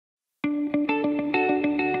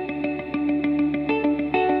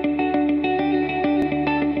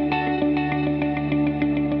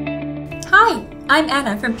I'm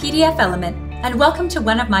Anna from PDFelement, and welcome to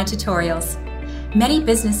one of my tutorials. Many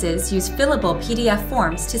businesses use fillable PDF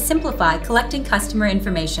forms to simplify collecting customer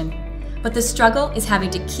information, but the struggle is having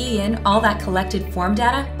to key in all that collected form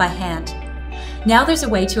data by hand. Now there's a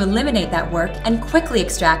way to eliminate that work and quickly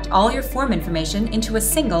extract all your form information into a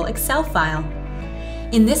single Excel file.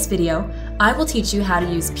 In this video, I will teach you how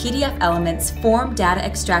to use PDFelement's Form Data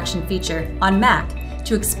Extraction feature on Mac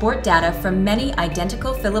to export data from many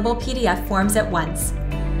identical fillable PDF forms at once.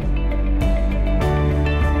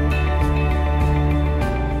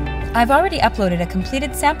 I've already uploaded a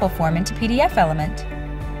completed sample form into PDFelement.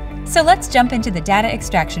 So let's jump into the data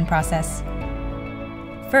extraction process.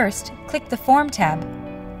 First, click the Form tab,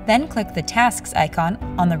 then click the Tasks icon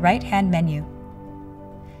on the right-hand menu.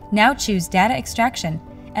 Now choose Data Extraction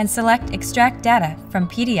and select Extract Data from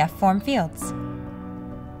PDF form fields.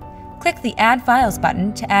 Click the Add Files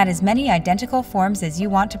button to add as many identical forms as you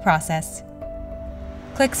want to process.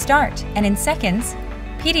 Click Start, and in seconds,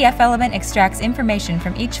 PDFelement extracts information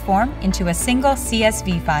from each form into a single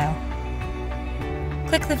CSV file.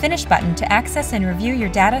 Click the Finish button to access and review your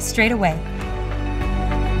data straight away.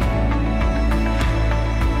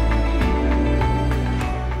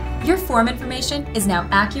 Your form information is now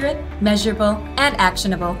accurate, measurable, and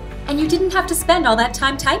actionable, and you didn't have to spend all that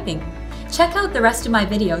time typing. Check out the rest of my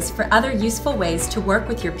videos for other useful ways to work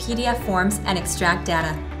with your PDF forms and extract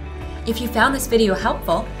data. If you found this video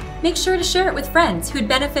helpful, make sure to share it with friends who'd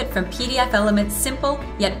benefit from PDFelement's simple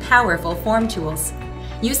yet powerful form tools.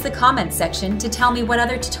 Use the comments section to tell me what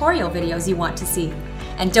other tutorial videos you want to see.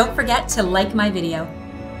 And don't forget to like my video.